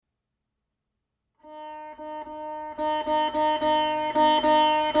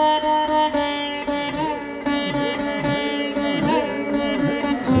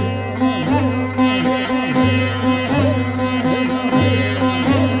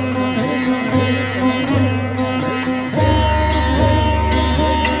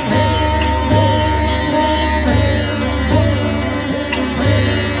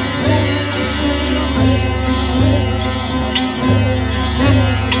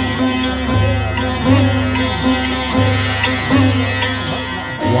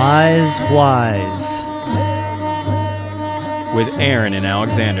Wise with Aaron and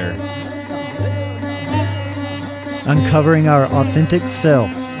Alexander, uncovering our authentic self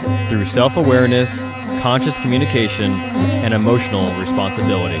through self-awareness, conscious communication, and emotional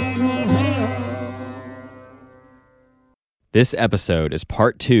responsibility. This episode is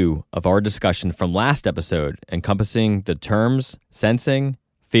part 2 of our discussion from last episode, encompassing the terms sensing,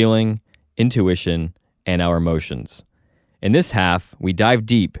 feeling, intuition, and our emotions. In this half, we dive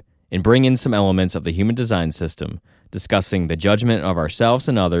deep and bring in some elements of the human design system, discussing the judgment of ourselves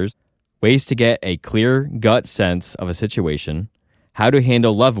and others, ways to get a clear gut sense of a situation, how to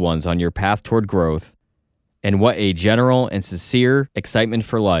handle loved ones on your path toward growth, and what a general and sincere excitement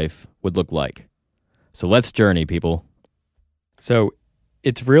for life would look like. So let's journey, people. So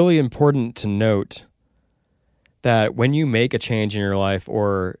it's really important to note that when you make a change in your life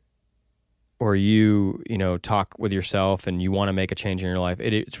or you talk with yourself and you want to make a change in your life,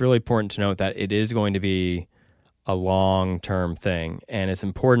 it's really important to note that it is going to be a long-term thing. And it's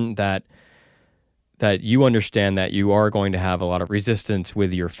important that you understand that you are going to have a lot of resistance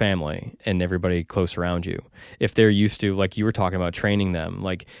with your family and everybody close around you. If they're used to, like you were talking about, training them,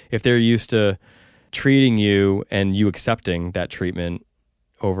 like if they're used to treating you and you accepting that treatment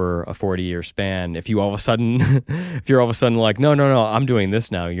over a 40-year span, if you're all of a sudden like, no, I'm doing this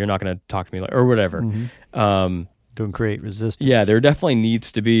now, you're not going to talk to me, or whatever. Mm-hmm. Don't create resistance. Yeah, there definitely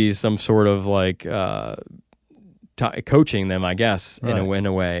needs to be some sort of like coaching them, I guess, right, in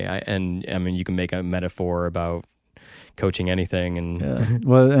a way. I mean, you can make a metaphor about coaching anything, and yeah.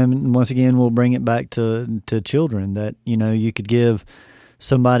 Well, and once again, we'll bring it back to children. That you could give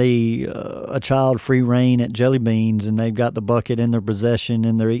somebody, a child, free reign at jelly beans, and they've got the bucket in their possession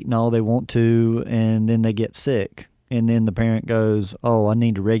and they're eating all they want to, and then they get sick. And then the parent goes, oh, I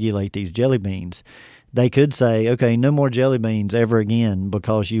need to regulate these jelly beans. They could say, okay, no more jelly beans ever again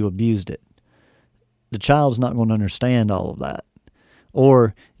because you abused it. The child's not going to understand all of that.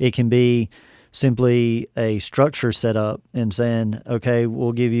 Or it can be simply a structure set up and saying, okay,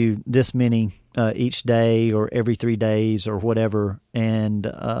 we'll give you this many each day or every 3 days or whatever, and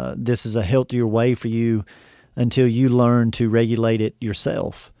this is a healthier way for you until you learn to regulate it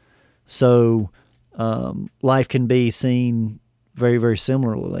yourself. So life can be seen very, very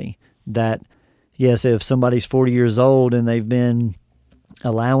similarly. That, yes, if somebody's 40 years old and they've been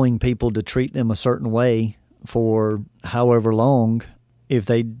allowing people to treat them a certain way for however long, if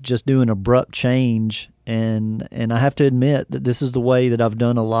they just do an abrupt change, and I have to admit that this is the way that I've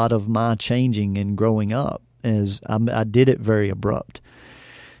done a lot of my changing and growing up, is I did it very abrupt.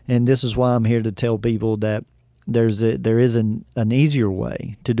 And this is why I'm here to tell people that there is an easier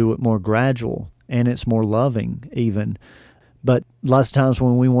way to do it, more gradual, and it's more loving even. But lots of times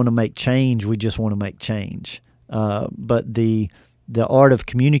when we want to make change, we just want to make change. But the art of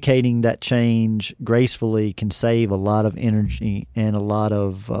communicating that change gracefully can save a lot of energy and a lot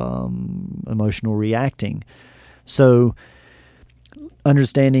of emotional reacting. So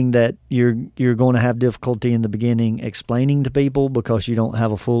understanding that you're going to have difficulty in the beginning explaining to people because you don't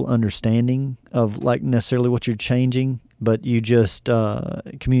have a full understanding of like necessarily what you're changing, but you just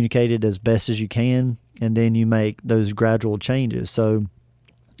communicate it as best as you can, and then you make those gradual changes. So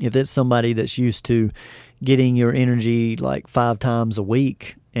if it's somebody that's used to getting your energy like 5 times a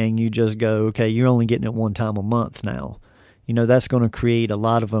week, and you just go, okay, you're only getting it 1 time a month now, that's going to create a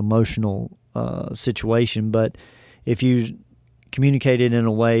lot of emotional situation. But if you communicate it in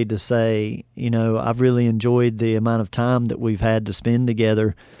a way to say, I've really enjoyed the amount of time that we've had to spend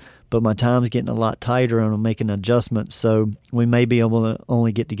together, but my time's getting a lot tighter and I'm making adjustments. So we may be able to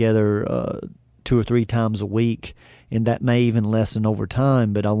only get together 2 or 3 times a week, and that may even lessen over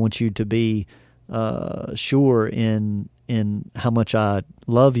time. But I want you to be sure in how much I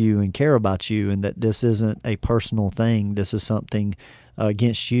love you and care about you, and that this isn't a personal thing. This is something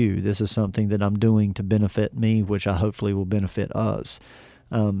against you. This is something that I'm doing to benefit me, which I hopefully will benefit us.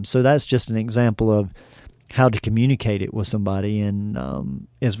 So that's just an example of how to communicate it with somebody, and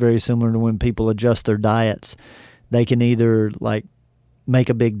it's very similar to when people adjust their diets. They can either like make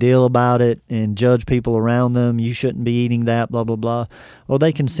a big deal about it and judge people around them. You shouldn't be eating that, blah, blah, blah. Or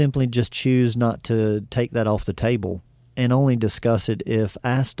they can simply just choose not to take that off the table and only discuss it if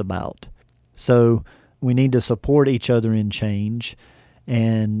asked about. So we need to support each other in change,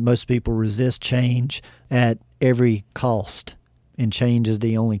 and most people resist change at every cost, and change is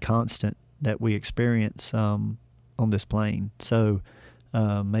the only constant that we experience on this plane. So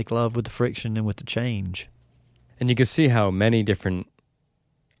make love with the friction and with the change. And you can see how many different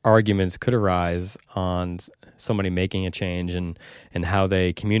arguments could arise on somebody making a change and how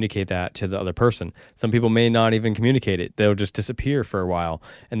they communicate that to the other person. Some people may not even communicate it. They'll just disappear for a while.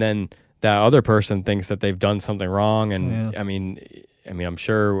 And then that other person thinks that they've done something wrong. And I mean, I'm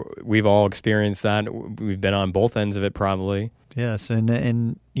sure we've all experienced that. We've been on both ends of it probably. Yes.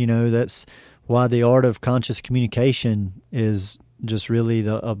 And you know, that's why the art of conscious communication is just really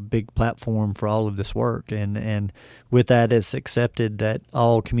a big platform for all of this work. And with that, it's accepted that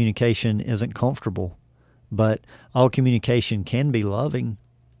all communication isn't comfortable, but all communication can be loving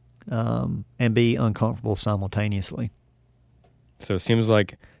and be uncomfortable simultaneously. So it seems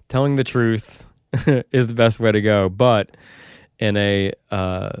like telling the truth is the best way to go, but in a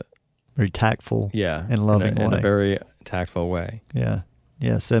very tactful and loving way. In a very tactful way. Yeah.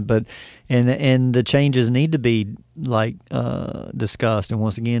 Yes, but and the changes need to be discussed. And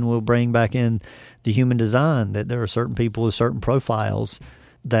once again, we'll bring back in the human design, that there are certain people with certain profiles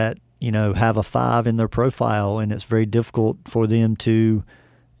that have a 5 in their profile, and it's very difficult for them to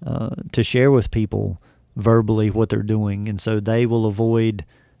share with people verbally what they're doing, and so they will avoid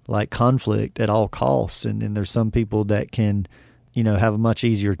conflict at all costs. And then there's some people that can have a much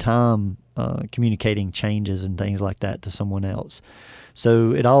easier time communicating changes and things like that to someone else.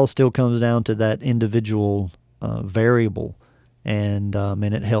 So it all still comes down to that individual variable, and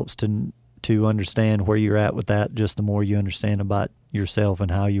it helps to understand where you're at with that. Just the more you understand about yourself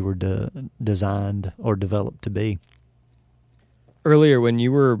and how you were designed or developed to be. Earlier, when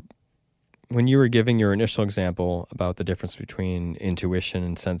you were giving your initial example about the difference between intuition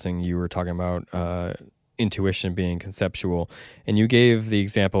and sensing, you were talking about intuition being conceptual, and you gave the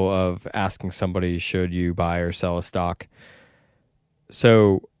example of asking somebody, should you buy or sell a stock?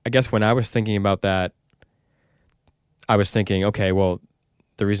 So I guess when I was thinking about that, I was thinking, okay, well,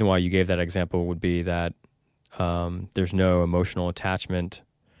 the reason why you gave that example would be that there's no emotional attachment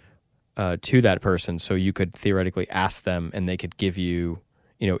to that person. So you could theoretically ask them and they could give you,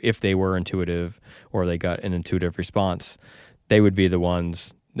 if they were intuitive or they got an intuitive response, they would be the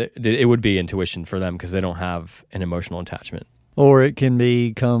ones, it would be intuition for them because they don't have an emotional attachment. Or it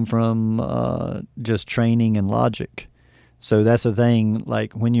can come from just training and logic. So that's the thing,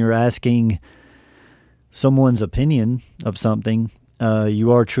 when you're asking someone's opinion of something,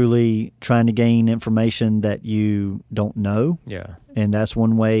 you are truly trying to gain information that you don't know. Yeah. And that's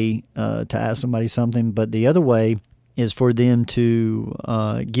one way to ask somebody something. But the other way is for them to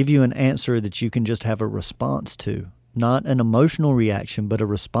give you an answer that you can just have a response to. Not an emotional reaction, but a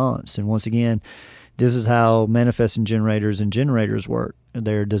response. And once again, this is how manifesting generators and generators work.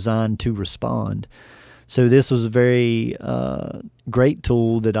 They're designed to respond. So this was a very great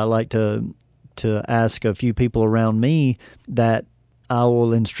tool that I like to ask a few people around me, that I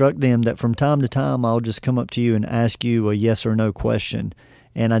will instruct them that from time to time I'll just come up to you and ask you a yes or no question.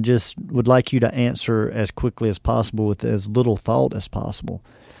 And I just would like you to answer as quickly as possible with as little thought as possible.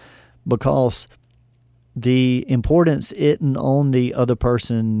 Because the importance isn't on the other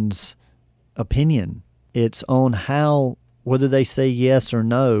person's opinion. It's on how, whether they say yes or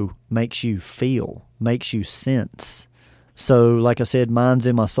no, makes you feel, makes you sense. So like I said, mine's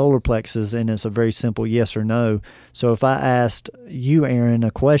in my solar plexus, and it's a very simple yes or no. So if I asked you, Aaron,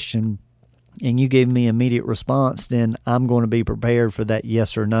 a question and you gave me immediate response, then I'm going to be prepared for that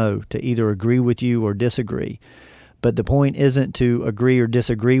yes or no, to either agree with you or disagree. But the point isn't to agree or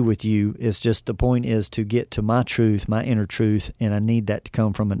disagree with you. It's just the point is to get to my truth, my inner truth, and I need that to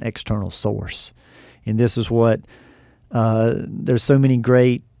come from an external source. And this is what there's so many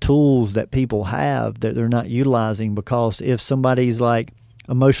great tools that people have that they're not utilizing, because if somebody's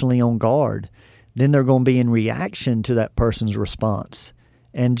emotionally on guard, then they're going to be in reaction to that person's response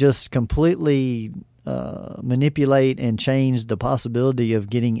and just completely manipulate and change the possibility of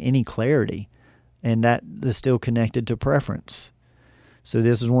getting any clarity. And that is still connected to preference. So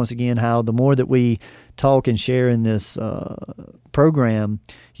this is once again how the more that we talk and share in this program,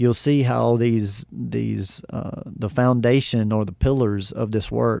 you'll see how these the foundation or the pillars of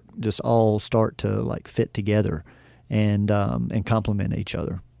this work just all start to fit together and complement each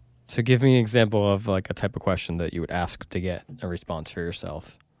other. So give me an example of a type of question that you would ask to get a response for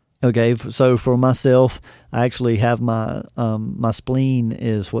yourself. Okay, so for myself, I actually have my spleen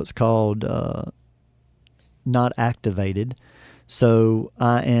is what's called not activated. So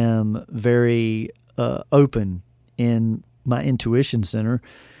I am very open in my intuition center,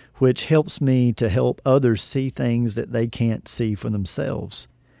 which helps me to help others see things that they can't see for themselves.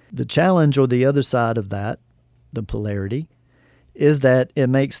 The challenge, or the other side of that, the polarity, is that it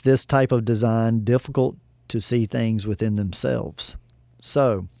makes this type of design difficult to see things within themselves.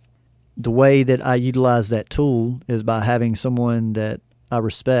 So the way that I utilize that tool is by having someone that I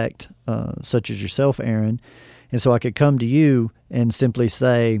respect, such as yourself, Aaron. And so I could come to you and simply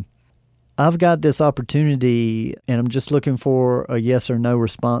say, I've got this opportunity and I'm just looking for a yes or no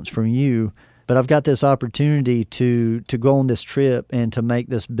response from you, but I've got this opportunity to go on this trip and to make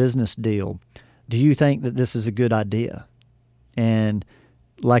this business deal. Do you think that this is a good idea? And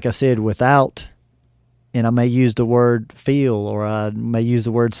like I said, and I may use the word feel, or I may use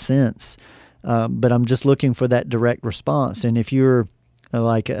the word sense, but I'm just looking for that direct response. And if you're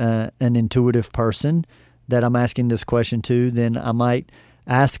like an intuitive person that I'm asking this question to, then I might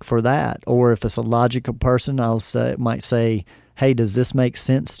ask for that. Or if it's a logical person, might say, hey, does this make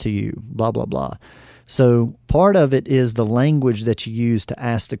sense to you? Blah, blah, blah. So part of it is the language that you use to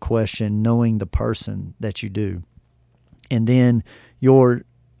ask the question, knowing the person that you do. And then your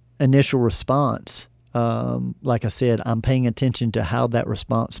initial response, like I said, I'm paying attention to how that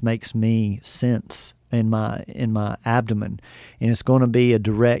response makes me sense in my abdomen. And it's going to be a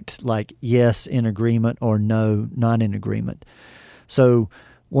direct, like, yes, in agreement, or no, not in agreement. So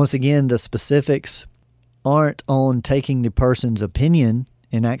once again, the specifics aren't on taking the person's opinion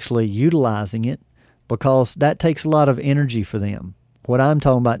and actually utilizing it, because that takes a lot of energy for them. What I'm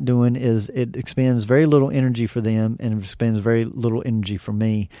talking about doing is it expends very little energy for them and it expends very little energy for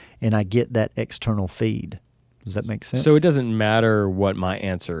me, and I get that external feed. Does that make sense? So it doesn't matter what my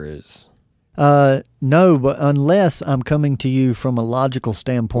answer is? No, but unless I'm coming to you from a logical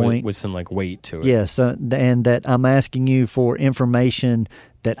standpoint. With some like weight to it. Yes, and that I'm asking you for information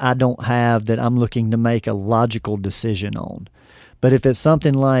that I don't have, that I'm looking to make a logical decision on. But if it's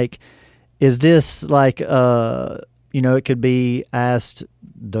something like, is this like, it could be asked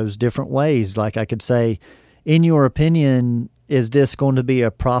those different ways. Like I could say, in your opinion, is this going to be a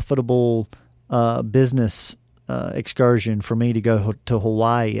profitable business excursion for me to go to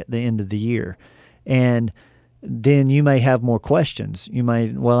Hawaii at the end of the year? And then you may have more questions. You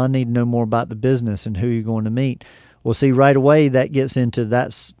may, I need to know more about the business and who you're going to meet. Well, see, right away that gets into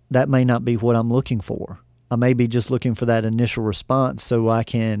that may not be what I'm looking for. I may be just looking for that initial response so I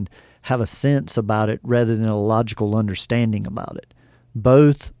can have a sense about it rather than a logical understanding about it.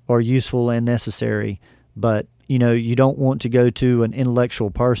 Both are useful and necessary, but you don't want to go to an intellectual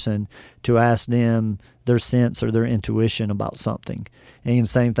person to ask them their sense or their intuition about something. And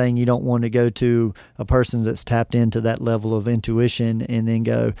same thing, you don't want to go to a person that's tapped into that level of intuition and then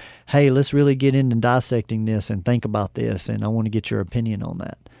go, hey, let's really get into dissecting this and think about this, and I want to get your opinion on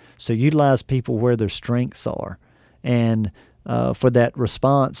that. So utilize people where their strengths are. And for that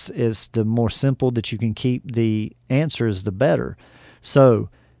response, is the more simple that you can keep the answers, the better. So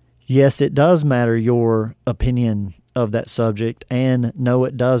yes, it does matter your opinion of that subject, and no,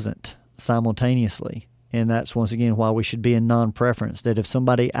 it doesn't simultaneously. And that's once again why we should be in non-preference, that if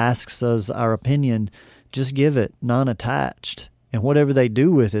somebody asks us our opinion, just give it non-attached. And whatever they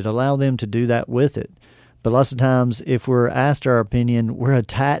do with it, allow them to do that with it. But lots of times, if we're asked our opinion, we're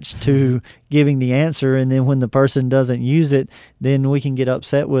attached to giving the answer, and then when the person doesn't use it, then we can get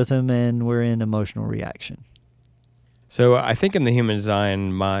upset with them, and we're in emotional reaction. So I think in the human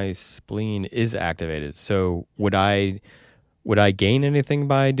design, my spleen is activated. So would I gain anything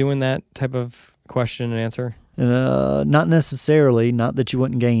by doing that type of question and answer? Not necessarily. Not that you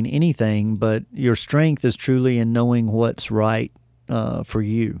wouldn't gain anything, but your strength is truly in knowing what's right for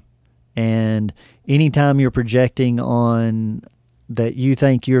you. And anytime you're projecting on that you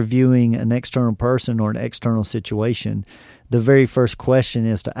think you're viewing an external person or an external situation, the very first question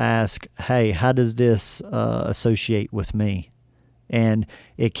is to ask, hey, how does this associate with me? And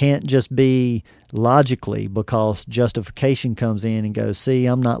it can't just be logically, because justification comes in and goes, see,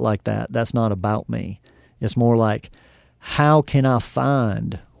 I'm not like that. That's not about me. It's more like, how can I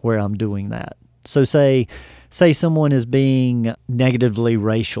find where I'm doing that? So say someone is being negatively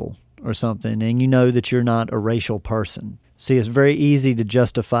racial or something, and you know that you're not a racial person. See, it's very easy to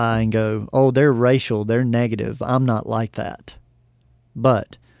justify and go, oh, they're racial, they're negative, I'm not like that.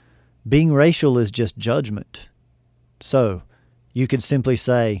 But being racial is just judgment. So you could simply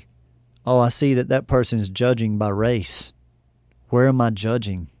say, oh, I see that person is judging by race. Where am I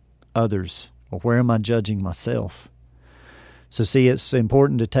judging others? Or where am I judging myself? So see, it's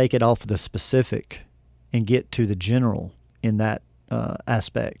important to take it off of the specific and get to the general in that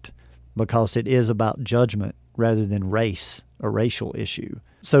aspect, because it is about judgment rather than race or racial issue.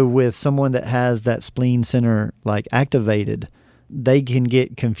 So with someone that has that spleen center like activated, they can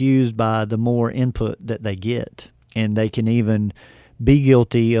get confused by the more input that they get, and they can even be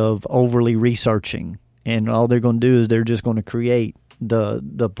guilty of overly researching, and all they're going to do is they're just going to create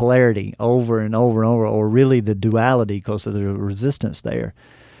the polarity over and over and over, or really the duality because of the resistance there.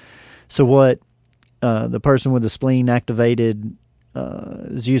 So what the person with the spleen activated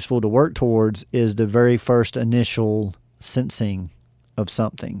is useful to work towards is the very first initial sensing of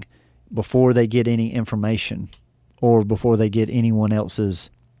something before they get any information or before they get anyone else's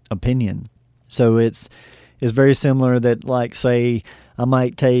opinion. So it's very similar that, like, say, I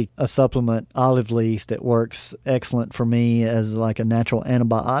might take a supplement, olive leaf, that works excellent for me as like a natural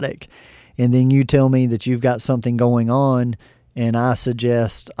antibiotic, and then you tell me that you've got something going on, and I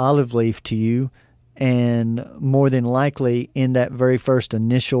suggest olive leaf to you, and more than likely in that very first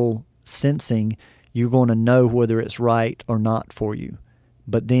initial sensing, you're going to know whether it's right or not for you.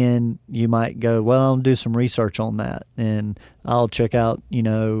 But then you might go, well, I'll do some research on that, and I'll check out, I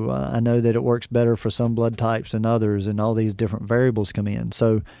know that it works better for some blood types than others, and all these different variables come in.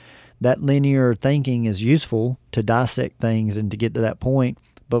 So that linear thinking is useful to dissect things and to get to that point.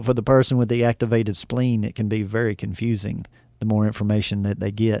 But for the person with the activated spleen, it can be very confusing, the more information that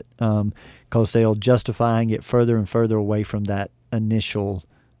they get, because they'll justify and get further and further away from that initial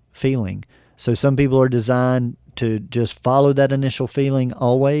feeling. So some people are designed to just follow that initial feeling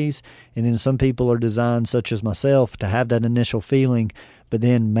always, and then some people are designed, such as myself, to have that initial feeling, but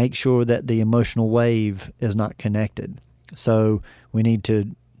then make sure that the emotional wave is not connected. So we need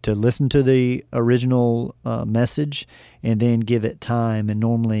to listen to the original message and then give it time, and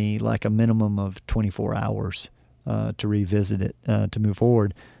normally like a minimum of 24 hours to revisit it, to move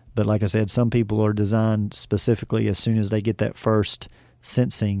forward. But like I said, some people are designed specifically as soon as they get that first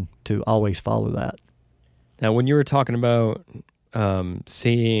sensing to always follow that. Now, when you were talking about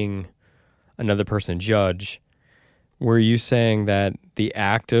seeing another person judge, were you saying that the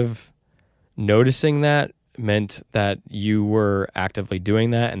act of noticing that meant that you were actively doing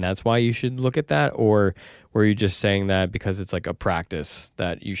that and that's why you should look at that? Or were you just saying that because it's like a practice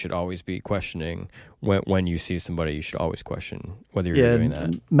that you should always be questioning when you see somebody, you should always question whether you're doing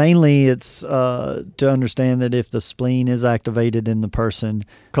that? Mainly it's to understand that if the spleen is activated in the person,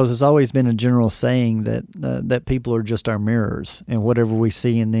 because it's always been a general saying that people are just our mirrors, and whatever we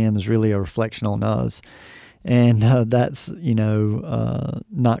see in them is really a reflection on us. And that's,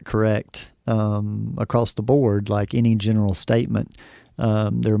 not correct across the board, like any general statement.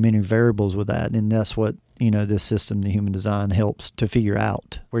 There are many variables with that, and that's what, this system, the human design, helps to figure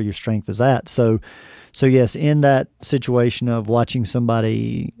out where your strength is at. So yes, in that situation of watching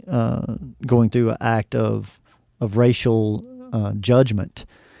somebody going through an act of racial judgment,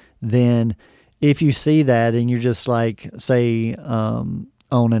 then if you see that and you're just like, say, on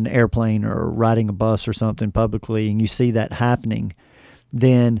an airplane or riding a bus or something publicly, and you see that happening,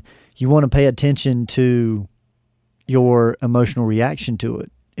 then you want to pay attention to your emotional reaction to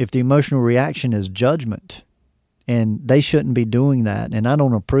it. If the emotional reaction is judgment, and they shouldn't be doing that, and I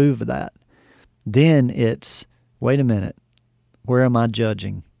don't approve of that, then it's, wait a minute, where am I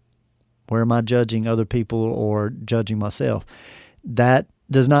judging? Where am I judging other people or judging myself? That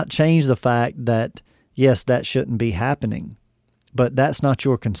does not change the fact that, yes, that shouldn't be happening, but that's not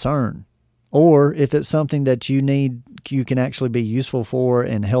your concern. Or if it's something that you can actually be useful for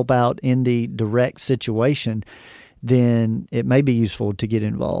and help out in the direct situation, then it may be useful to get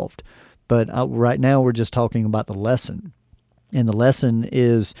involved. But right now we're just talking about the lesson. And the lesson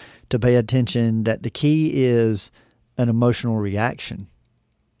is to pay attention that the key is an emotional reaction.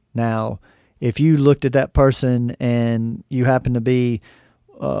 Now, if you looked at that person and you happen to be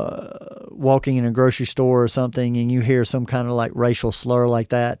walking in a grocery store or something, and you hear some kind of like racial slur like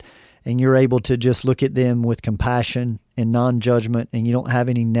that, and you're able to just look at them with compassion and non-judgment, and you don't have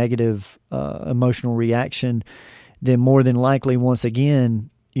any negative emotional reaction, then more than likely, once again,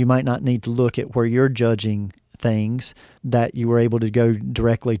 you might not need to look at where you're judging things, that you were able to go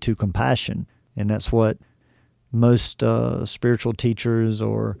directly to compassion. And that's what most spiritual teachers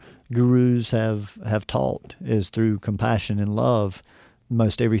or gurus have taught, is through compassion and love,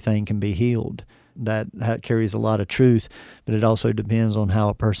 most everything can be healed. That carries a lot of truth, but it also depends on how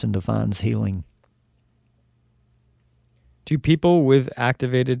a person defines healing. Do people with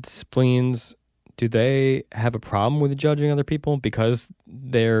activated spleens, do they have a problem with judging other people because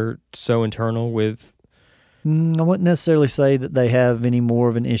they're so internal with? I wouldn't necessarily say that they have any more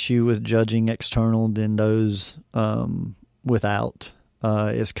of an issue with judging external than those without.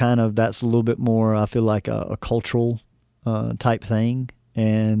 It's that's a little bit more, I feel like, a cultural type thing,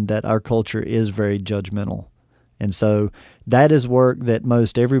 and that our culture is very judgmental. And so that is work that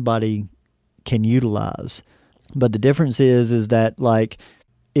most everybody can utilize. But the difference is that, like,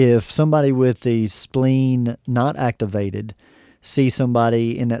 if somebody with the spleen not activated sees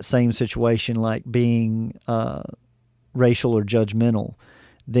somebody in that same situation, like being racial or judgmental,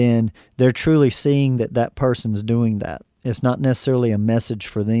 then they're truly seeing that that person's doing that. It's not necessarily a message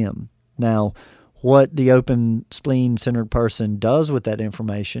for them. Now, what the open spleen-centered person does with that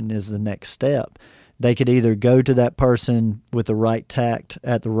information is the next step. They could either go to that person with the right tact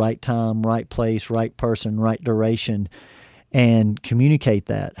at the right time, right place, right person, right duration, and communicate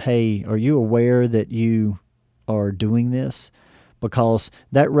that. Hey, are you aware that you are doing this? Because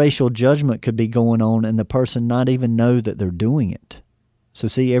that racial judgment could be going on and the person not even know that they're doing it. So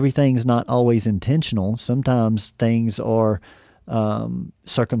see, everything's not always intentional. Sometimes things are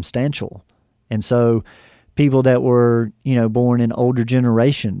circumstantial. And so people that were, born in older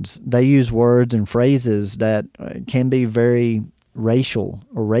generations, they use words and phrases that can be very racial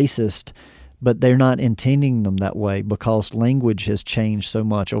or racist, but they're not intending them that way because language has changed so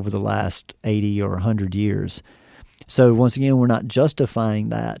much over the last 80 or 100 years. So once again, we're not justifying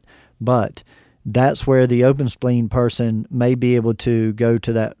that, but that's where the open spleen person may be able to go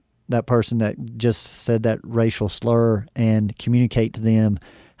to that person that just said that racial slur and communicate to them,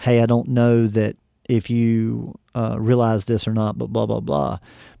 hey, I don't know that if you realize this or not, but blah, blah, blah.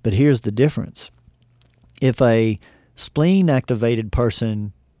 But here's the difference. If a spleen-activated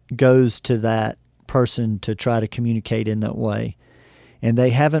person goes to that person to try to communicate in that way, and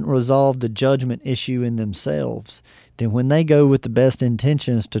they haven't resolved the judgment issue in themselves, then when they go with the best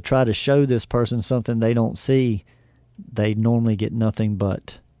intentions to try to show this person something they don't see, they normally get nothing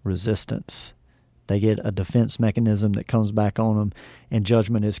but resistance. They get a defense mechanism that comes back on them, and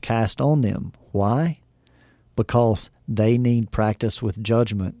judgment is cast on them. Why? Because they need practice with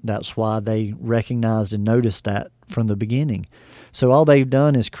judgment. That's why they recognized and noticed that from the beginning. So all they've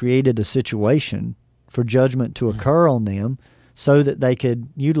done is created a situation for judgment to occur on them so that they could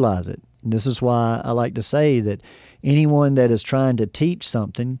utilize it. And this is why I like to say that anyone that is trying to teach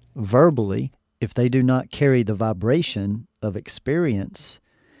something verbally, if they do not carry the vibration of experience,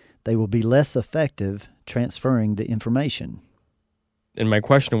 they will be less effective transferring the information. And my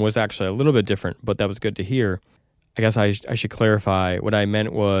question was actually a little bit different, but that was good to hear. I guess I should clarify. What I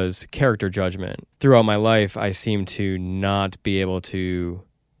meant was character judgment. Throughout my life, I seem to not be able to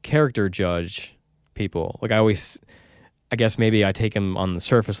character judge people. Like I guess maybe I take them on the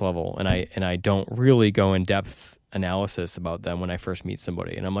surface level, and I don't really go in depth analysis about them when I first meet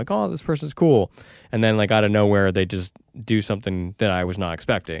somebody. And I'm like, oh, this person's cool. And then, like, out of nowhere, they just do something that I was not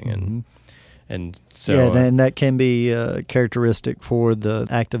expecting. And so... Yeah, and that can be characteristic for the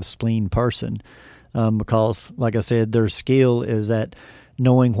active spleen person because, like I said, their skill is at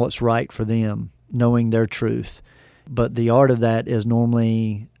knowing what's right for them, knowing their truth. But the art of that is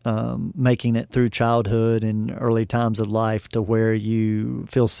normally making it through childhood and early times of life to where you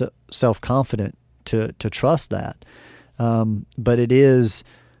feel self-confident to trust that. But it is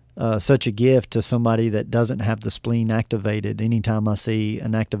such a gift to somebody that doesn't have the spleen activated. Anytime I see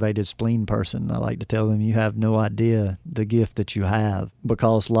an activated spleen person, I like to tell them, you have no idea the gift that you have,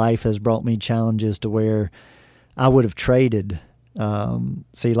 because life has brought me challenges to where I would have traded.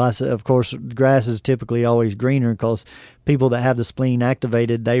 Of course, grass is typically always greener because people that have the spleen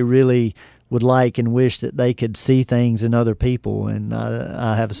activated, they really would like and wish that they could see things in other people. And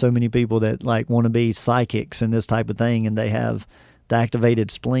I have so many people that like want to be psychics and this type of thing, and they have the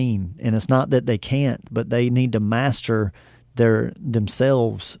activated spleen. And it's not that they can't, but they need to master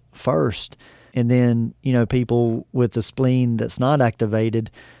themselves first. And then, people with the spleen that's not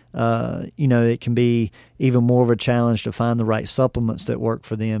activated, it can be even more of a challenge to find the right supplements that work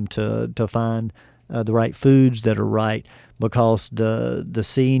for them, to find the right foods that are right, because the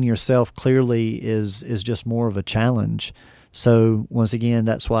seeing yourself clearly is just more of a challenge. So once again,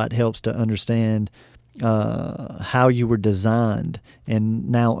 that's why it helps to understand how you were designed, and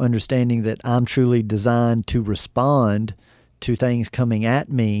now understanding that I'm truly designed to respond to things coming at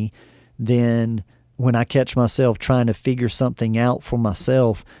me. Then when I catch myself trying to figure something out for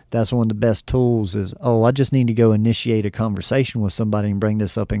myself, that's one of the best tools is, I just need to go initiate a conversation with somebody and bring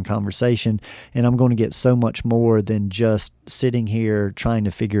this up in conversation, and I'm going to get so much more than just sitting here trying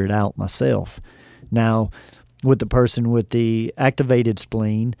to figure it out myself. Now, with the person with the activated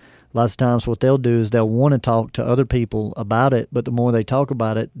spleen, lots of times what they'll do is they'll want to talk to other people about it, but the more they talk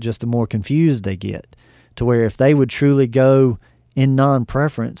about it, just the more confused they get, to where if they would truly go in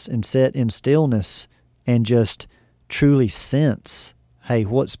non-preference and sit in stillness and just truly sense, hey,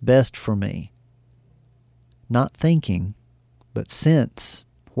 what's best for me? Not thinking, but sense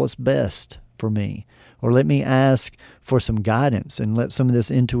what's best for me. Or let me ask for some guidance and let some of this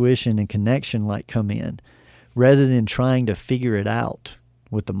intuition and connection like come in, rather than trying to figure it out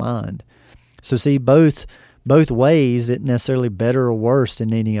with the mind. So see, both ways isn't necessarily better or worse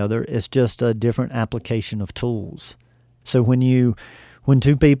than any other. It's just a different application of tools. So when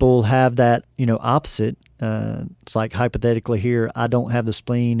two people have that, opposite, it's like hypothetically here, I don't have the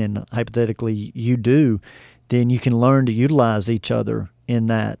spleen and hypothetically you do, then you can learn to utilize each other in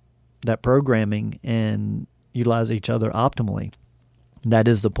that programming and utilize each other optimally. That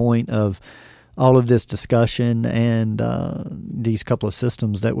is the point of all of this discussion and these couple of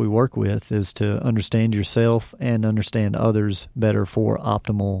systems that we work with, is to understand yourself and understand others better for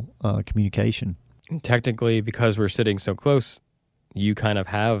optimal communication. Technically, because we're sitting so close, you kind of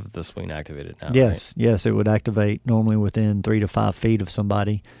have the spleen activated now. Yes, right? Yes, it would activate normally within 3 to 5 feet of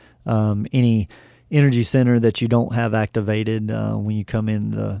somebody. Any energy center that you don't have activated, when you come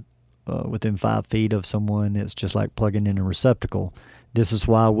in within 5 feet of someone, it's just like plugging in a receptacle. This is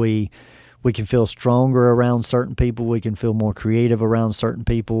why we can feel stronger around certain people. We can feel more creative around certain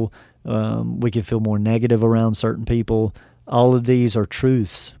people. We can feel more negative around certain people. All of these are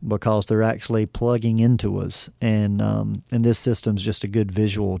truths because they're actually plugging into us. And this system's just a good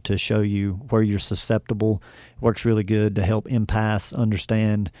visual to show you where you're susceptible. It works really good to help empaths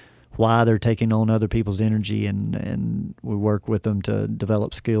understand why they're taking on other people's energy, and we work with them to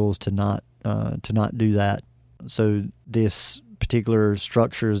develop skills to not do that. So this particular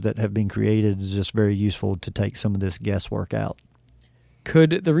structures that have been created is just very useful to take some of this guesswork out.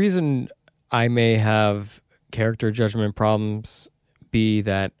 Could the reason I may have character judgment problems be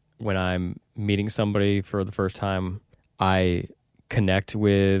that when I'm meeting somebody for the first time, I connect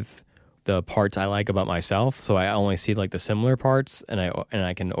with the parts I like about myself, so I only see like the similar parts, and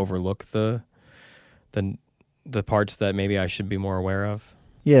I can overlook the parts that maybe I should be more aware of?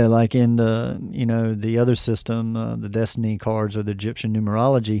 Yeah, like in the other system, the Destiny cards or the Egyptian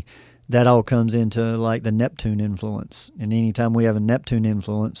numerology, that all comes into like the Neptune influence. And anytime we have a Neptune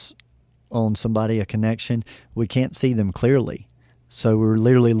influence on somebody, a connection, we can't see them clearly. So we're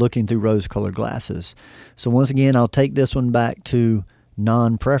literally looking through rose-colored glasses. So once again, I'll take this one back to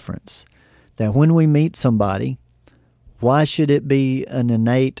non-preference. That when we meet somebody, why should it be an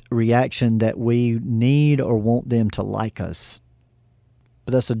innate reaction that we need or want them to like us?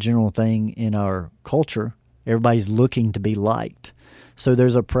 But that's a general thing in our culture. Everybody's looking to be liked. So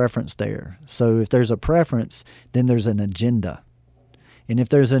there's a preference there. So if there's a preference, then there's an agenda. And if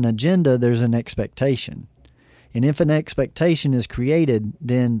there's an agenda, there's an expectation. And if an expectation is created,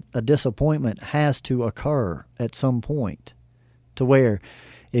 then a disappointment has to occur at some point. To where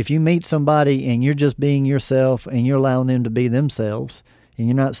if you meet somebody and you're just being yourself and you're allowing them to be themselves, and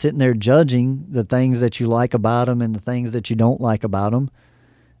you're not sitting there judging the things that you like about them and the things that you don't like about them,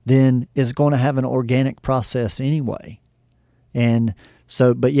 then it's going to have an organic process anyway. And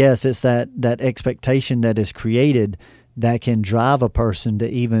so, but yes, it's that expectation that is created that can drive a person to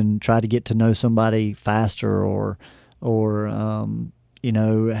even try to get to know somebody faster or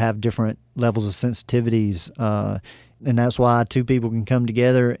have different levels of sensitivities. And that's why two people can come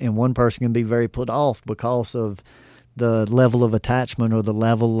together and one person can be very put off because of the level of attachment or the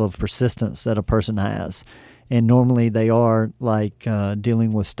level of persistence that a person has. And normally they are like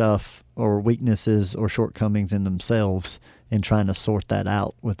dealing with stuff or weaknesses or shortcomings in themselves and trying to sort that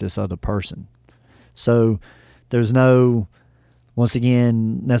out with this other person. So there's no, once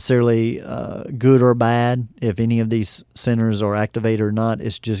again, necessarily good or bad if any of these centers are activated or not.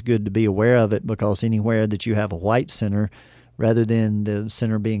 It's just good to be aware of it, because anywhere that you have a white center, rather than the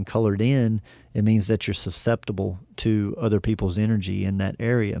center being colored in, it means that you're susceptible to other people's energy in that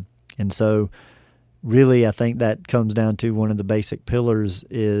area. And so really, I think that comes down to one of the basic pillars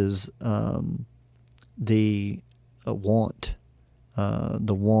is the want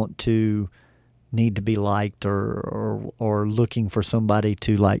to need to be liked or looking for somebody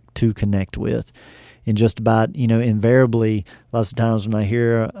to connect with. And just about, invariably, lots of times when I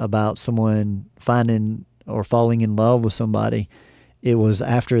hear about someone finding or falling in love with somebody, it was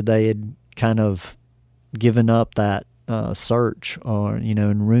after they had kind of given up that search. Or,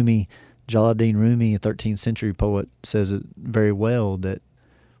 in Rumi, Jalaluddin Rumi, a 13th century poet, says it very well, that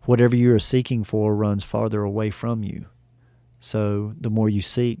whatever you are seeking for runs farther away from you. So the more you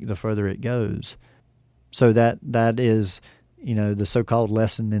seek, the further it goes. So that is, the so-called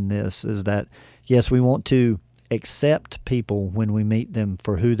lesson in this is that, yes, we want to accept people when we meet them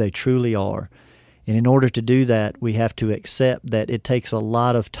for who they truly are. And in order to do that, we have to accept that it takes a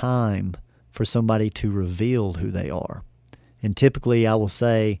lot of time for somebody to reveal who they are. And typically I will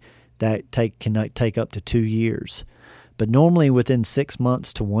say that can take up to 2 years. But normally within 6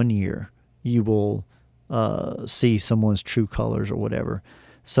 months to 1 year, you will see someone's true colors or whatever.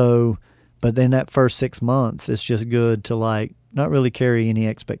 So, but then that first 6 months, it's just good to like not really carry any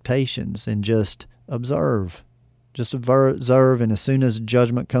expectations and just observe. Just observe, and as soon as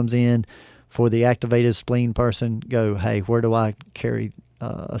judgment comes in for the activated spleen person, go, hey, where do I carry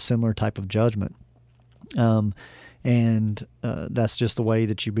a similar type of judgment? And that's just the way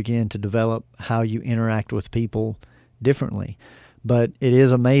that you begin to develop how you interact with people differently. But it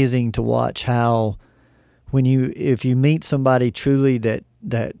is amazing to watch how if you meet somebody truly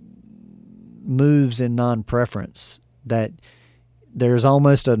that moves in non-preference, that there's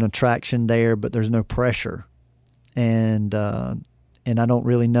almost an attraction there, but there's no pressure. And I don't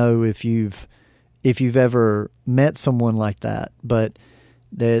really know if you've ever met someone like that, but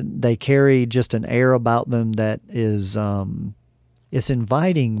they carry just an air about them that is it's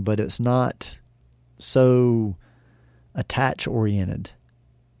inviting, but it's not so attach oriented.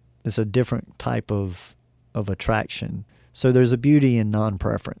 It's a different type of attraction. So there's a beauty in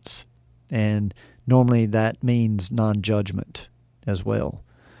non-preference, and normally that means non-judgment as well.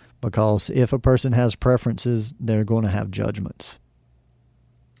 Because if a person has preferences, they're going to have judgments.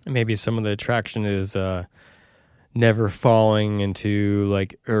 Maybe some of the attraction is never falling into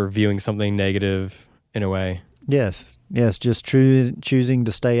or viewing something negative in a way. Yes, just choosing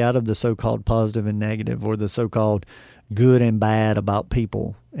to stay out of the so-called positive and negative, or the so-called good and bad about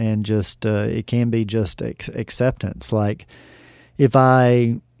people, and just it can be just acceptance. Like if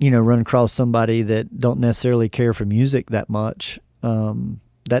I run across somebody that don't necessarily care for music that much,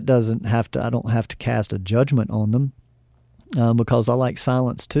 that doesn't have to. I don't have to cast a judgment on them because I like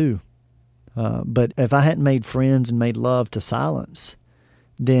silence too. But if I hadn't made friends and made love to silence,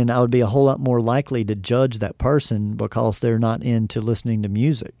 then I would be a whole lot more likely to judge that person because they're not into listening to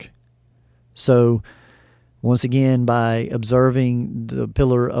music. So once again, by observing the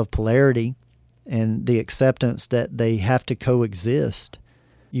pillar of polarity and the acceptance that they have to coexist,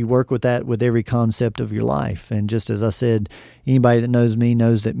 you work with that with every concept of your life. And just as I said, anybody that knows me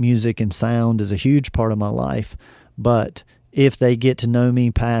knows that music and sound is a huge part of my life. But if they get to know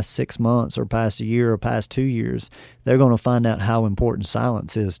me past 6 months or past a year or past 2 years, they're going to find out how important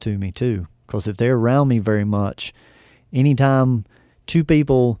silence is to me too. Because if they're around me very much, anytime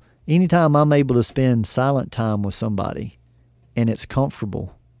I'm able to spend silent time with somebody and it's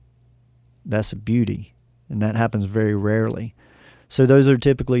comfortable, that's a beauty. And that happens very rarely. So those are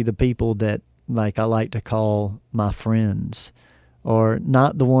typically the people that I like to call my friends, or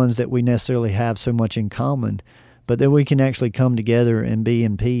not the ones that we necessarily have so much in common, but that we can actually come together and be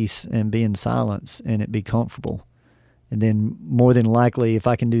in peace and be in silence and it be comfortable. And then more than likely, if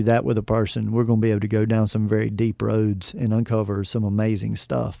I can do that with a person, we're going to be able to go down some very deep roads and uncover some amazing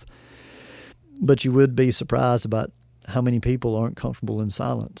stuff. But you would be surprised about how many people aren't comfortable in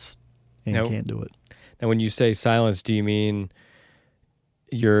silence and can't do it. Now, when you say silence, do you mean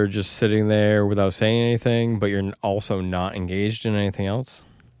you're just sitting there without saying anything, but you're also not engaged in anything else?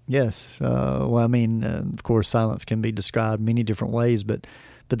 Yes. Of course, silence can be described many different ways, but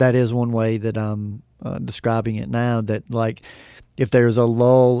that is one way that I'm describing it now, that if there's a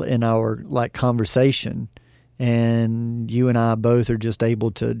lull in our conversation and you and I both are just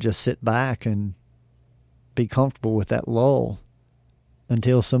able to just sit back and be comfortable with that lull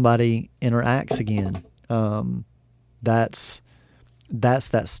until somebody interacts again, that's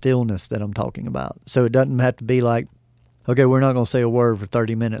that stillness that I'm talking about. So it doesn't have to be like, okay, we're not going to say a word for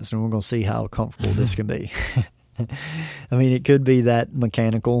 30 minutes and we're going to see how comfortable this can be. I mean, it could be that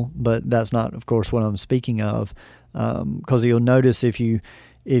mechanical, but that's not, of course, what I'm speaking of. Because you'll notice if you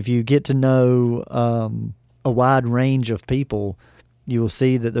get to know a wide range of people, you will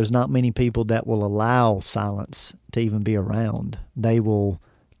see that there's not many people that will allow silence to even be around. They will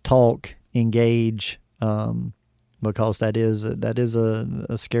talk, engage, because that is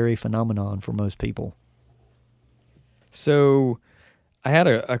a scary phenomenon for most people. So I had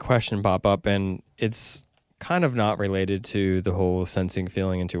a question pop up, and it's kind of not related to the whole sensing,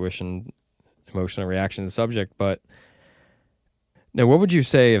 feeling, intuition, emotional reaction subject, but now what would you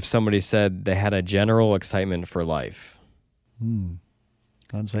say if somebody said they had a general excitement for life?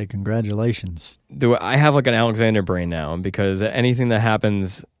 I'd say congratulations. I have an Alexander brain now, because anything that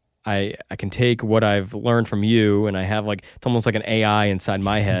happens, I can take what I've learned from you, and I have it's almost like an AI inside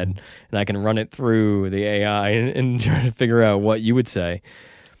my head, and I can run it through the AI and try to figure out what you would say.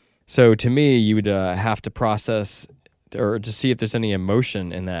 So to me, you would have to process or to see if there's any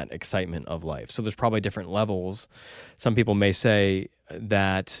emotion in that excitement of life. So there's probably different levels. Some people may say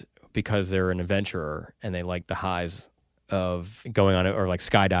that because they're an adventurer and they like the highs of going on it, or like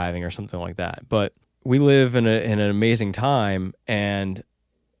skydiving or something like that. But we live in an amazing time, and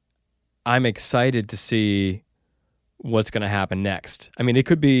I'm excited to see what's going to happen next. I mean, it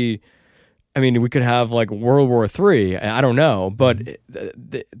could be, we could have like World War III. I don't know, but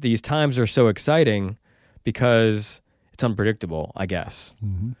these times are so exciting because it's unpredictable, I guess.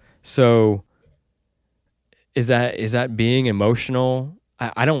 Mm-hmm. So is that being emotional?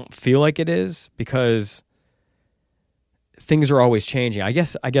 I don't feel like it is, because things are always changing. I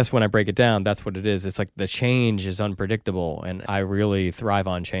guess when I break it down, that's what it is. It's like the change is unpredictable, and I really thrive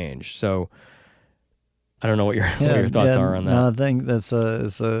on change. So I don't know what your thoughts are on that. No, I think it's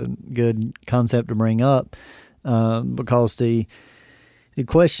a good concept to bring up, because the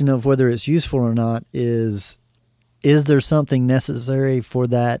question of whether it's useful or not is there something necessary for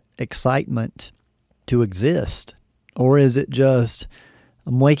that excitement to exist? Or is it just,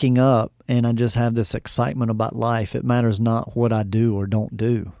 I'm waking up and I just have this excitement about life. It matters not what I do or don't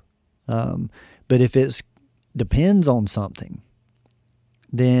do. But if it depends on something,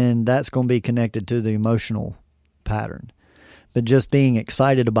 then that's going to be connected to the emotional pattern. But just being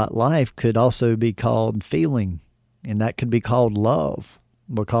excited about life could also be called feeling, and that could be called love.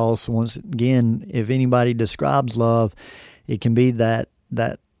 Because once again, if anybody describes love, it can be that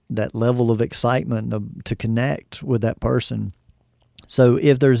level of excitement to connect with that person. So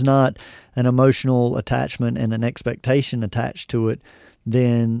if there's not an emotional attachment and an expectation attached to it,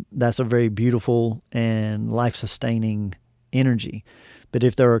 then that's a very beautiful and life-sustaining energy. But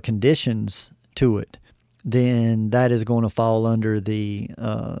if there are conditions to it, then that is going to fall under the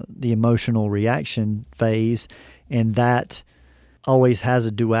emotional reaction phase, and that always has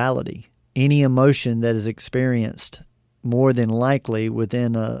a duality. Any emotion that is experienced, more than likely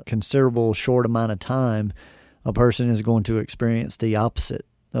within a considerable short amount of time, a person is going to experience the opposite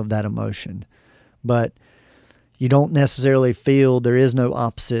of that emotion. But you don't necessarily feel, there is no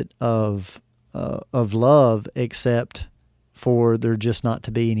opposite of love, except for there just not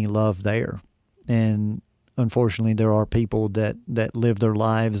to be any love there. And unfortunately, there are people that live their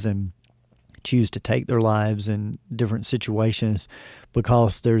lives and choose to take their lives in different situations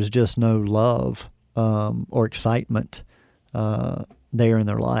because there's just no love or excitement there in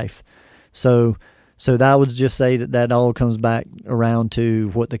their life. So that would just say that all comes back around to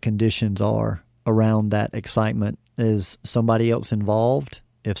what the conditions are around that excitement. Is somebody else involved?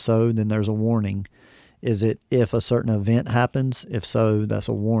 If so, then there's a warning. Is it if a certain event happens? If so, that's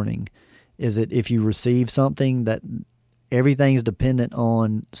a warning. Is it if you receive something? That everything's dependent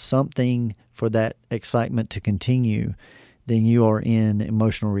on something for that excitement to continue, then you are in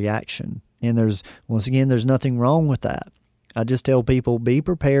emotional reaction. And there's nothing wrong with that. I just tell people, be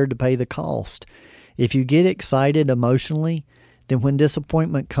prepared to pay the cost. If you get excited emotionally, then when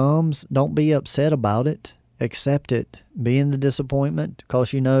disappointment comes, don't be upset about it. Accept it. Be in the disappointment,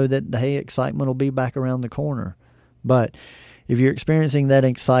 because you know that, hey, excitement will be back around the corner. But if you're experiencing that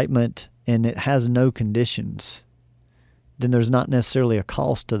excitement and it has no conditions, then there's not necessarily a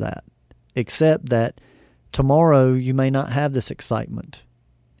cost to that, except that tomorrow you may not have this excitement.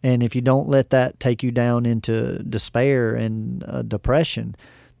 And if you don't let that take you down into despair and depression,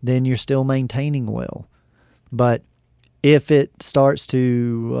 then you're still maintaining well. But if it starts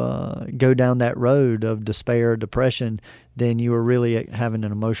to go down that road of despair or depression, then you are really having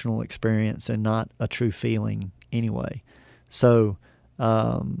an emotional experience and not a true feeling anyway. So,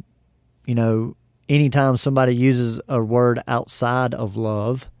 anytime somebody uses a word outside of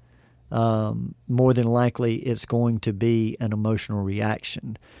love, more than likely it's going to be an emotional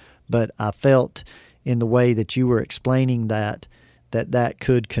reaction. But I felt in the way that you were explaining that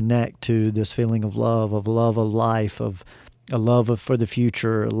could connect to this feeling of love of life, of a love for the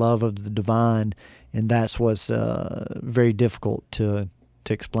future, a love of the divine, and that's what's very difficult to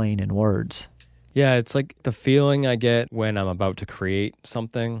explain in words. Yeah, it's like the feeling I get when I'm about to create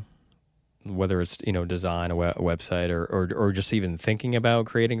something, whether it's design a website or just even thinking about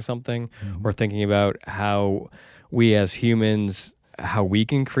creating something, mm-hmm. or thinking about how we as humans, how we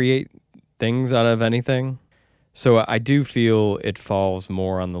can create things out of anything. So I do feel it falls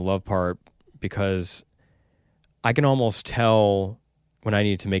more on the love part, because I can almost tell when I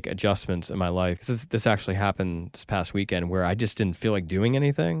need to make adjustments in my life. This actually happened this past weekend where I just didn't feel like doing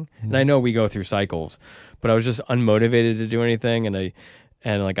anything. Mm-hmm. And I know we go through cycles, but I was just unmotivated to do anything, and I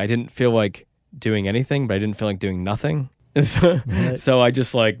didn't feel like doing anything, but I didn't feel like doing nothing. Right. So I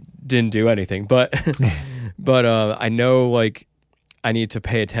just didn't do anything. But I know I need to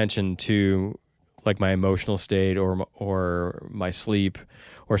pay attention to my emotional state or my sleep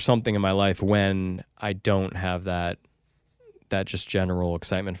or something in my life when I don't have that that just general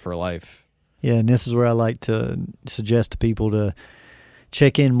excitement for life. Yeah, and this is where I like to suggest to people to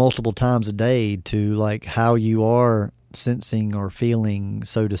check in multiple times a day to like how you are sensing or feeling,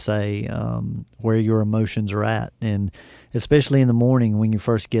 so to say, where your emotions are at. And especially in the morning when you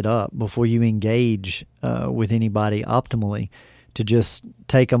first get up, before you engage with anybody optimally, to just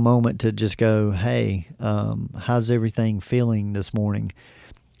take a moment to just go, hey, how's everything feeling this morning?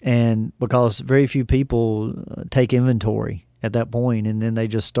 And because very few people take inventory at that point, and then they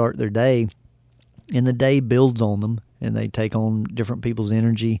just start their day, and the day builds on them, and they take on different people's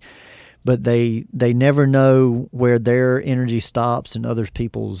energy, but they never know where their energy stops and other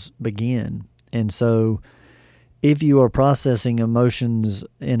people's begin. And so if you are processing emotions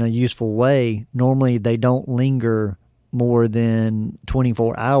in a useful way, normally they don't linger more than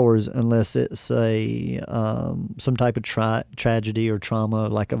 24 hours unless it's some type of tragedy or trauma,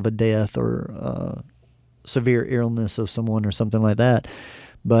 like of a death or severe illness of someone or something like that.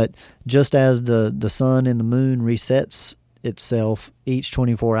 But just as the sun and the moon resets itself each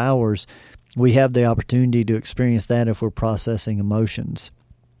 24 hours, we have the opportunity to experience that if we're processing emotions.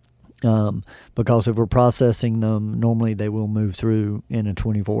 Because if we're processing them, normally they will move through in a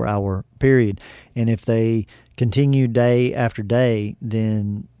 24-hour period. And if they continue day after day,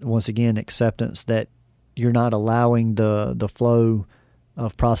 then once again, acceptance that you're not allowing the flow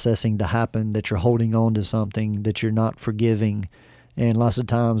of processing to happen, that you're holding on to something, that you're not forgiving. And lots of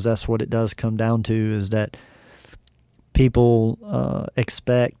times that's what it does come down to, is that people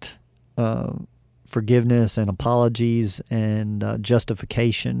expect forgiveness and apologies and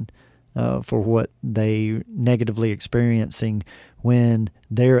justification for what they negatively experiencing, when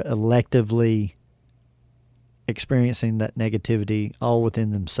they're electively experiencing that negativity all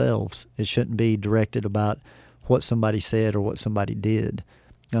within themselves. It shouldn't be directed about what somebody said or what somebody did.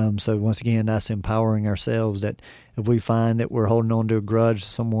 So once again, that's empowering ourselves, that if we find that we're holding on to a grudge to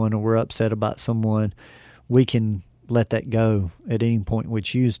someone, or we're upset about someone, we can let that go at any point we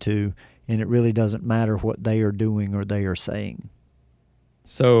choose to, and it really doesn't matter what they are doing or they are saying.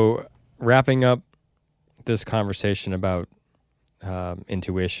 So wrapping up this conversation about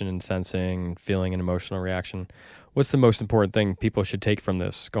intuition and sensing, feeling and emotional reaction, what's the most important thing people should take from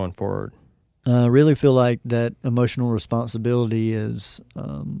this going forward? I really feel like that emotional responsibility is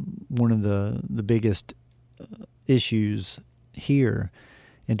one of the biggest issues here,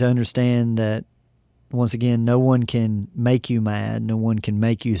 and to understand that, once again, no one can make you mad, no one can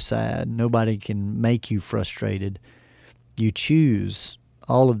make you sad, nobody can make you frustrated. You choose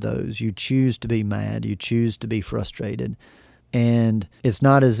all of those. You choose to be mad, you choose to be frustrated, and it's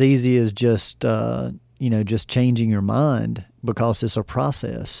not as easy as just changing your mind, because it's a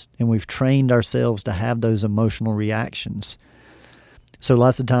process, and we've trained ourselves to have those emotional reactions. So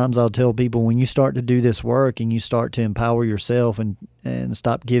lots of times I'll tell people, when you start to do this work and you start to empower yourself and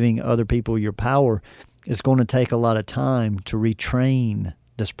stop giving other people your power, it's going to take a lot of time to retrain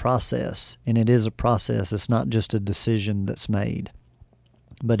this process. And it is a process. It's not just a decision that's made,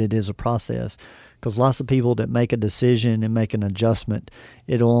 but it is a process. Because lots of people that make a decision and make an adjustment,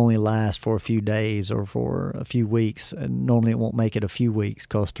 it'll only last for a few days or for a few weeks. And normally it won't make it a few weeks,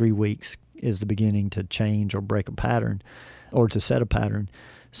 because 3 weeks is the beginning to change or break a pattern, or to set a pattern.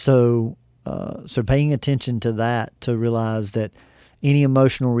 So paying attention to that, to realize that any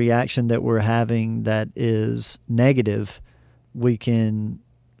emotional reaction that we're having that is negative, we can,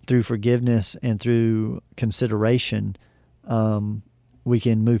 through forgiveness and through consideration, we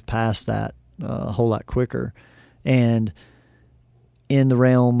can move past that a whole lot quicker. And in the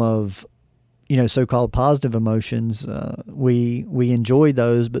realm of, so-called positive emotions, we enjoy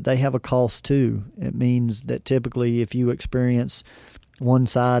those, but they have a cost too. It means that typically if you experience one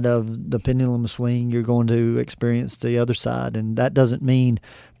side of the pendulum swing, you're going to experience the other side. And that doesn't mean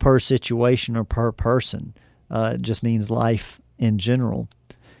per situation or per person. It just means life in general.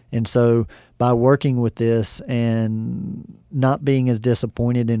 And so by working with this and not being as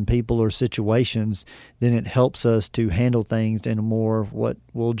disappointed in people or situations, then it helps us to handle things in a more, what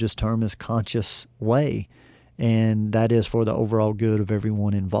we'll just term as, conscious way. And that is for the overall good of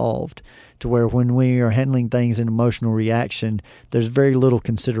everyone involved, to where when we are handling things in emotional reaction, there's very little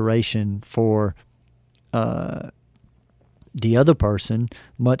consideration for the other person,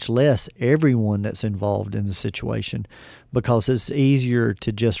 much less everyone that's involved in the situation, because it's easier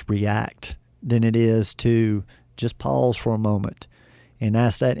to just react than it is to just pause for a moment and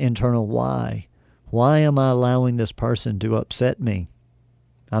ask that internal why. Why am I allowing this person to upset me?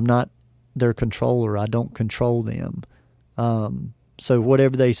 I'm not their controller. I don't control them. So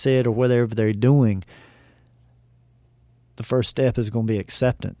whatever they said or whatever they're doing, the first step is going to be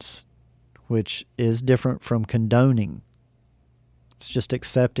acceptance, which is different from condoning. It's just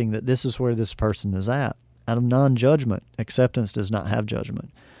accepting that this is where this person is at. Out of non-judgment, acceptance does not have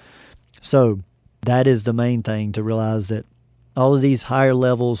judgment. So that is the main thing, to realize that all of these higher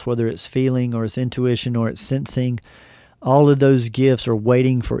levels, whether it's feeling or it's intuition or it's sensing, all of those gifts are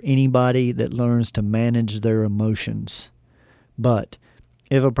waiting for anybody that learns to manage their emotions. But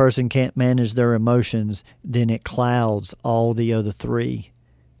if a person can't manage their emotions, then it clouds all the other three.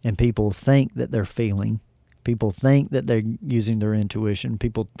 And people think that they're feeling. People think that they're using their intuition.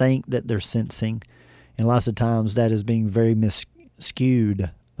 People think that they're sensing. And lots of times that is being very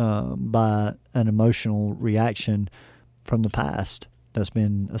skewed by an emotional reaction from the past that's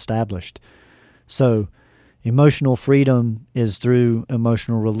been established. So emotional freedom is through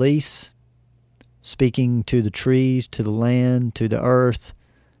emotional release, speaking to the trees, to the land, to the earth,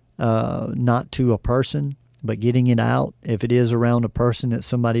 not to a person, but getting it out. If it is around a person, it's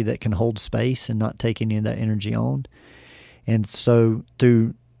somebody that can hold space and not take any of that energy on. And so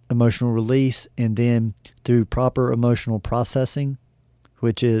through emotional release, and then through proper emotional processing,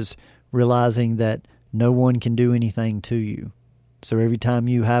 which is realizing that no one can do anything to you. So every time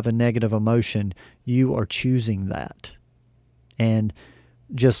you have a negative emotion, you are choosing that. And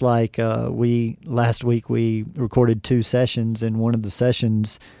just like last week we recorded 2 sessions, and one of the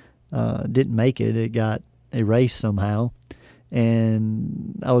sessions didn't make it. It got erased somehow.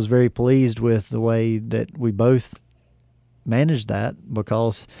 And I was very pleased with the way that we both managed that,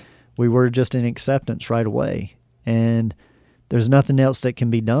 because we were just in acceptance right away. And there's nothing else that can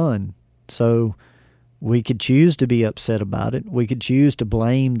be done. So we could choose to be upset about it. We could choose to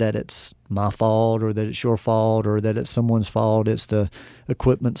blame that it's my fault, or that it's your fault, or that it's someone's fault, it's the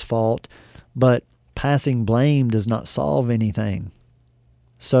equipment's fault. But passing blame does not solve anything.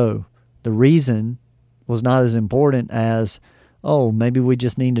 So the reason was not as important as, oh, maybe we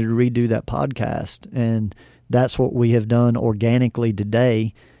just needed to redo that podcast. And that's what we have done organically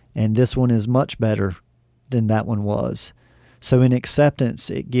today. And this one is much better than that one was. So in acceptance,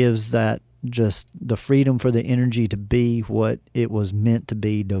 it gives that just the freedom for the energy to be what it was meant to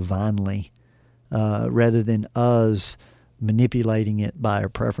be divinely, rather than us manipulating it by our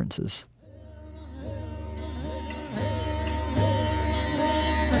preferences.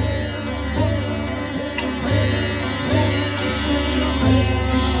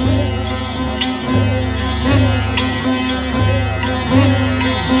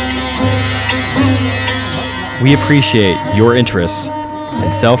 We appreciate your interest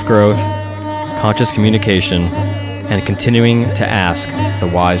in self-growth, conscious communication, and continuing to ask the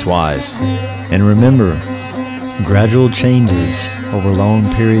wise whys. And remember, gradual changes over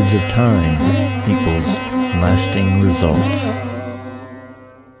long periods of time equals lasting results.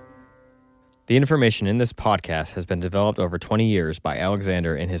 The information in this podcast has been developed over 20 years by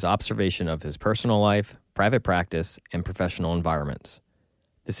Alexander in his observation of his personal life, private practice, and professional environments.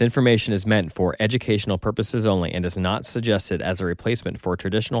 This information is meant for educational purposes only and is not suggested as a replacement for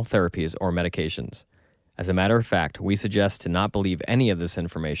traditional therapies or medications. As a matter of fact, we suggest to not believe any of this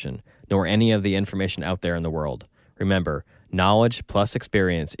information, nor any of the information out there in the world. Remember, knowledge plus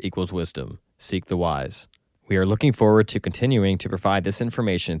experience equals wisdom. Seek the wise. We are looking forward to continuing to provide this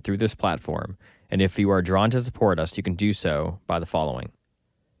information through this platform, and if you are drawn to support us, you can do so by the following.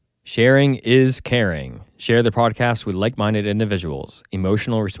 Sharing is caring. Share the podcast with like-minded individuals.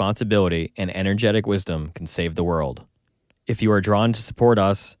 Emotional responsibility and energetic wisdom can save the world. If you are drawn to support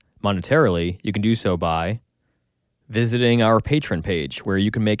us monetarily, you can do so by visiting our Patreon page, where you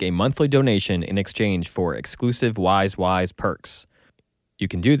can make a monthly donation in exchange for exclusive Wise perks. You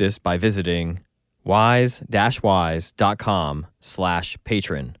can do this by visiting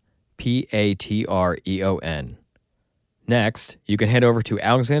wise-wise.com/patron, Patreon. Next, you can head over to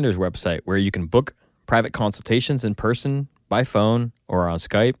Alexander's website, where you can book private consultations in person, by phone, or on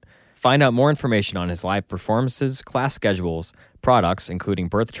Skype. Find out more information on his live performances, class schedules, products, including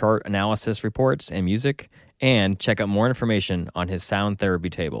birth chart analysis reports and music, and check out more information on his sound therapy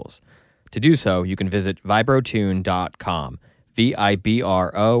tables. To do so, you can visit vibrotune.com,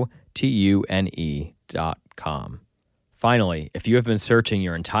 vibrotune.com. Finally, if you have been searching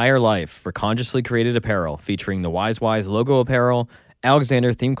your entire life for consciously created apparel featuring the Wise logo apparel,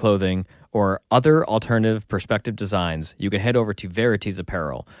 Alexander themed clothing, or other alternative perspective designs, you can head over to Verities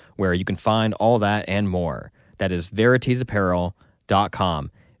Apparel, where you can find all that and more. That is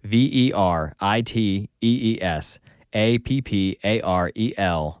veritiesapparel.com,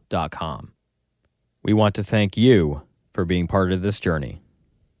 VERITEESAPPAREL.com. We want to thank you for being part of this journey.